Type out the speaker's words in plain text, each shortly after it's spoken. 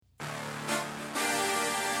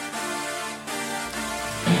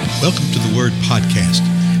Welcome to the Word Podcast.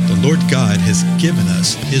 The Lord God has given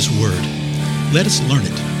us His Word. Let us learn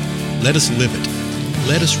it. Let us live it.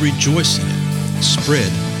 Let us rejoice in it.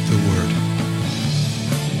 Spread the Word.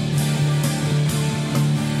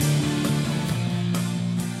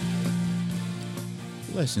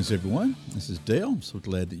 Blessings, everyone. This is Dale. I'm so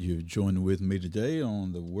glad that you've joined with me today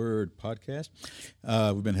on the Word Podcast.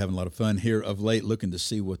 We've been having a lot of fun here of late, looking to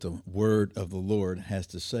see what the Word of the Lord has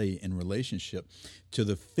to say in relationship to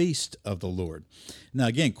the feast of the Lord. Now,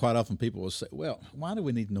 again, quite often people will say, well, why do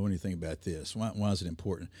we need to know anything about this? Why is it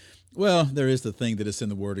important? Well, there is the thing that it's in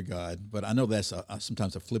the Word of God, but I know that's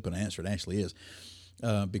sometimes a flippant answer. It actually is,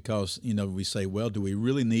 because, we say, well, do we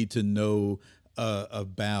really need to know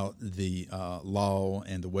about the law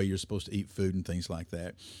and the way you're supposed to eat food and things like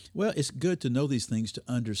that? Well, it's good to know these things to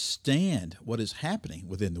understand what is happening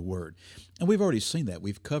within the Word. And we've already seen that.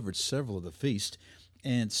 We've covered several of the feasts.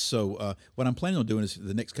 And so what I'm planning on doing is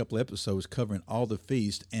the next couple of episodes covering all the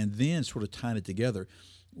feasts and then sort of tying it together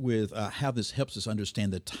with how this helps us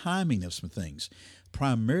understand the timing of some things,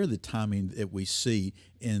 primarily the timing that we see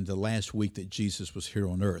in the last week that Jesus was here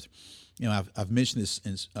on earth. I've mentioned this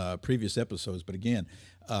in previous episodes, but again,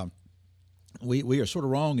 we are sort of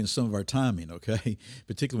wrong in some of our timing, okay,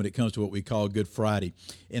 particularly when it comes to what we call Good Friday.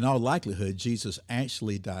 In all likelihood, Jesus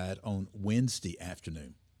actually died on Wednesday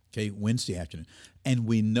afternoon, Wednesday afternoon. And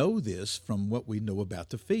we know this from what we know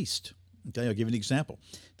about the feast. Okay, I'll give you an example.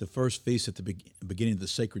 The first feast at the beginning of the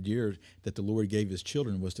sacred year that the Lord gave His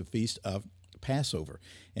children was the Feast of Passover.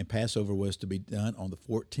 And Passover was to be done on the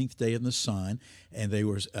 14th day of the sign, and they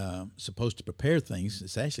were supposed to prepare things.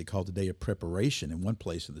 It's actually called the Day of Preparation in one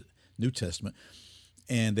place in the New Testament.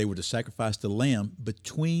 And they were to sacrifice the lamb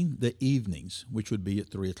between the evenings, which would be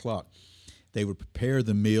at 3 o'clock. They would prepare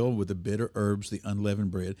the meal with the bitter herbs, the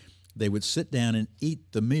unleavened bread. They would sit down and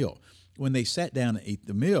eat the meal. When they sat down and ate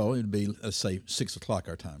the meal, it would be, let's say, 6 o'clock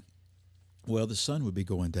our time. Well, the sun would be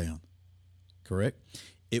going down, correct?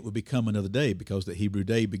 It would become another day because the Hebrew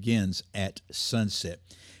day begins at sunset.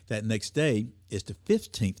 That next day is the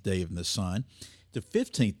 15th day of Nisan. The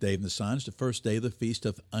 15th day of Nisan is the first day of the Feast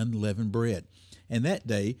of Unleavened Bread. And that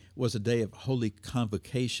day was a day of holy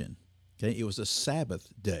convocation. Okay, it was a Sabbath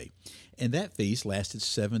day. And that feast lasted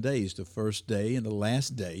 7 days, the first day and the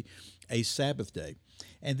last day, a Sabbath day.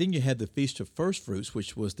 And then you had the Feast of First Fruits,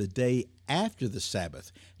 which was the day after the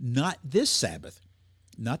Sabbath, not this Sabbath,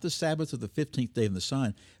 not the Sabbath of the 15th day of the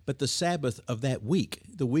sign, but the Sabbath of that week,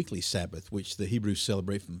 the weekly Sabbath, which the Hebrews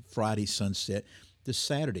celebrate from Friday sunset to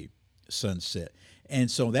Saturday sunset.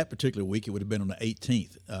 And so that particular week, it would have been on the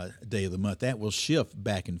 18th day of the month. That will shift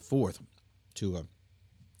back and forth to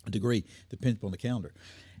a degree, depending upon the calendar.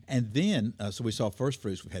 And then, so we saw first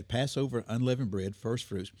fruits. We had Passover, unleavened bread, first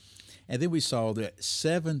fruits. And then we saw that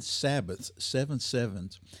 7 Sabbaths, 7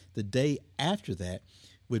 sevens, the day after that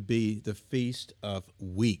would be the Feast of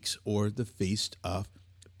Weeks, or the Feast of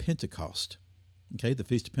Pentecost. Okay, the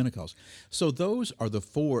Feast of Pentecost. So those are the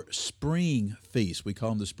 4 spring feasts. We call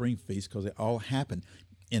them the spring feasts because they all happen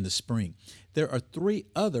in the spring. There are 3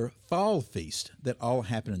 other fall feasts that all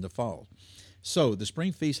happen in the fall. So the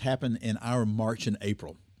spring feasts happen in our March and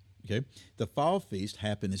April. Okay, the fall feast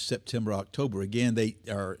happened in September, October. Again, they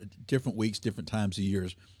are different weeks, different times of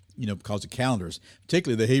years, because of calendars,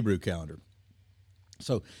 particularly the Hebrew calendar.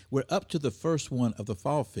 So we're up to the first one of the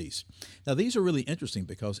fall feast. Now, these are really interesting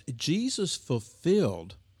because Jesus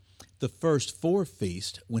fulfilled the first 4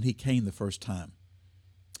 feasts when He came the first time.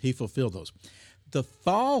 He fulfilled those. The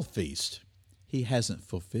fall feast, He hasn't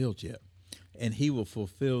fulfilled yet. And He will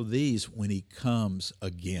fulfill these when He comes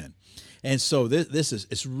again. And so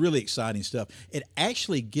it's really exciting stuff. It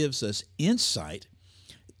actually gives us insight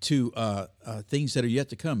to things that are yet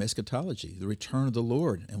to come, eschatology, the return of the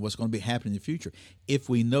Lord, and what's going to be happening in the future. If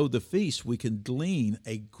we know the feast, we can glean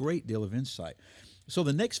a great deal of insight. So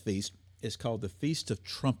the next feast is called the Feast of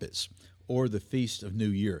Trumpets, or the Feast of New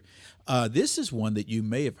Year. This is one that you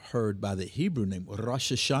may have heard by the Hebrew name,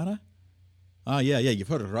 Rosh HaShanah. Yeah, you've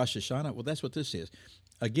heard of Rosh HaShanah. Well, that's what this is.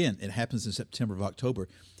 Again, it happens in September of October,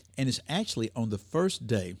 and it's actually on the first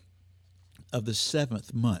day of the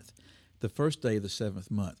 7th month. The first day of the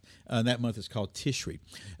 7th month. That month is called Tishri.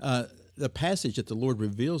 The passage that the Lord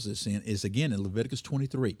reveals this in is, again, in Leviticus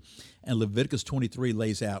 23. And Leviticus 23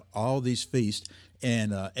 lays out all these feasts,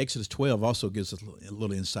 and Exodus 12 also gives us a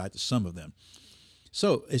little insight to some of them.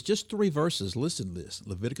 So it's just 3 verses. Listen to this.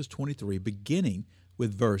 Leviticus 23, beginning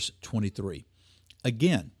with verse 23.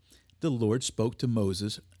 Again, the Lord spoke to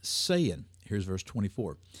Moses, saying, here's verse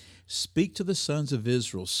 24, "Speak to the sons of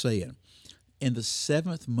Israel, saying, in the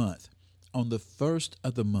 7th month, on the first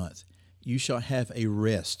of the month, you shall have a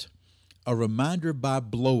rest, a reminder by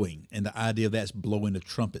blowing, and the idea of that's blowing of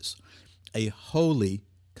trumpets, a holy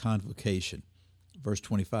convocation. Verse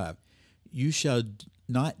 25, you shall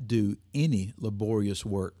not do any laborious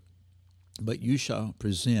work, but you shall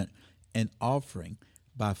present an offering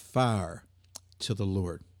by fire to the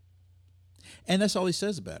Lord. And that's all he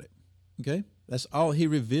says about it, okay? That's all he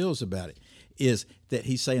reveals about it, is that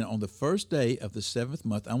he's saying on the first day of the seventh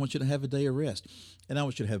month, I want you to have a day of rest, and I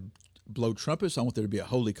want you to have blow trumpets. I want there to be a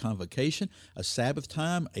holy convocation, a Sabbath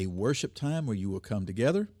time, a worship time where you will come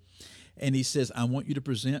together. And he says, I want you to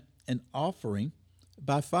present an offering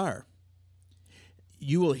by fire.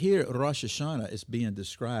 You will hear Rosh HaShanah is being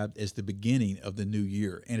described as the beginning of the new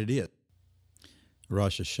year, and it is.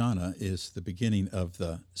 Rosh HaShanah is the beginning of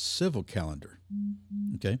the civil calendar,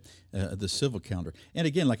 okay, the civil calendar. And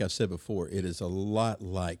again, like I said before, it is a lot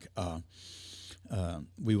like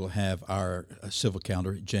we will have our civil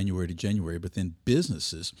calendar January to January, but then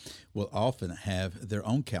businesses will often have their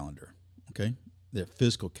own calendar, okay, their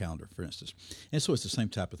physical calendar, for instance. And so it's the same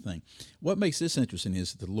type of thing. What makes this interesting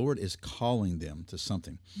is that the Lord is calling them to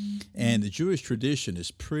something. And the Jewish tradition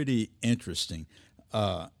is pretty interesting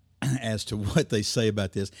as to what they say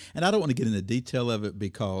about this. And I don't want to get into detail of it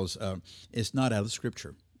because it's not out of the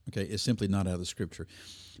Scripture. Okay, it's simply not out of the Scripture.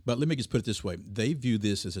 But let me just put it this way. They view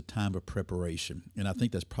this as a time of preparation, and I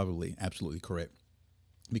think that's probably absolutely correct.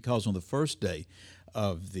 Because on the first day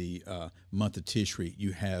of the month of Tishri,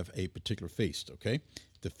 you have a particular feast, okay?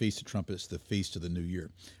 The Feast of Trumpets, the Feast of the New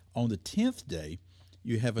Year. On the 10th day,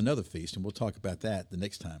 you have another feast, and we'll talk about that the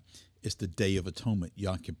next time. It's the Day of Atonement,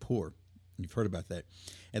 Yom Kippur. You've heard about that.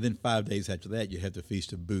 And then 5 days after that, you have the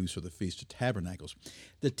Feast of Booths or the Feast of Tabernacles.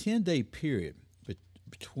 The 10-day period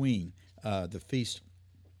between the Feast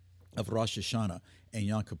of Rosh HaShanah and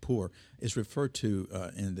Yom Kippur is referred to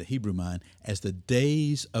in the Hebrew mind as the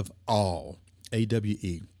days of awe,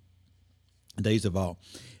 A-W-E, days of awe.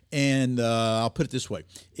 And I'll put it this way.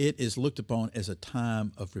 It is looked upon as a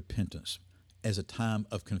time of repentance, as a time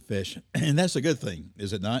of confession. And that's a good thing,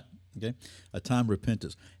 is it not? Okay, a time of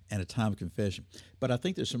repentance and a time of confession. But I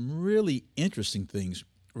think there's some really interesting things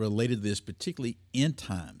related to this, particularly end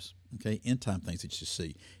times. Okay, end time things that you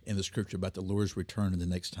see in the Scripture about the Lord's return in the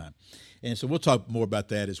next time. And so we'll talk more about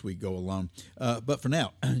that as we go along. But for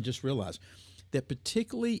now, just realize that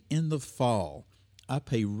particularly in the fall, I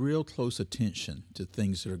pay real close attention to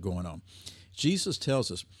things that are going on. Jesus tells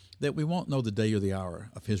us that we won't know the day or the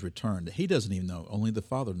hour of his return, that he doesn't even know, only the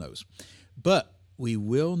Father knows. But we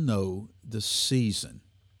will know the season.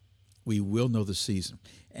 We will know the season.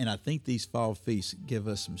 And I think these fall feasts give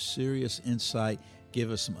us some serious insight,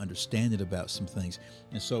 give us some understanding about some things.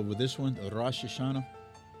 And so with this one, Rosh HaShanah,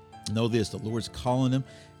 know this, the Lord's calling them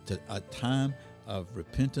to a time of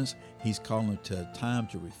repentance. He's calling them to a time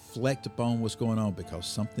to reflect upon what's going on because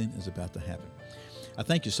something is about to happen. I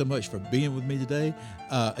thank you so much for being with me today.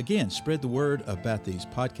 Again, spread the word about these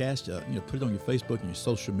podcasts. Put it on your Facebook and your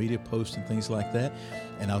social media posts and things like that.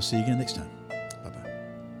 And I'll see you again next time.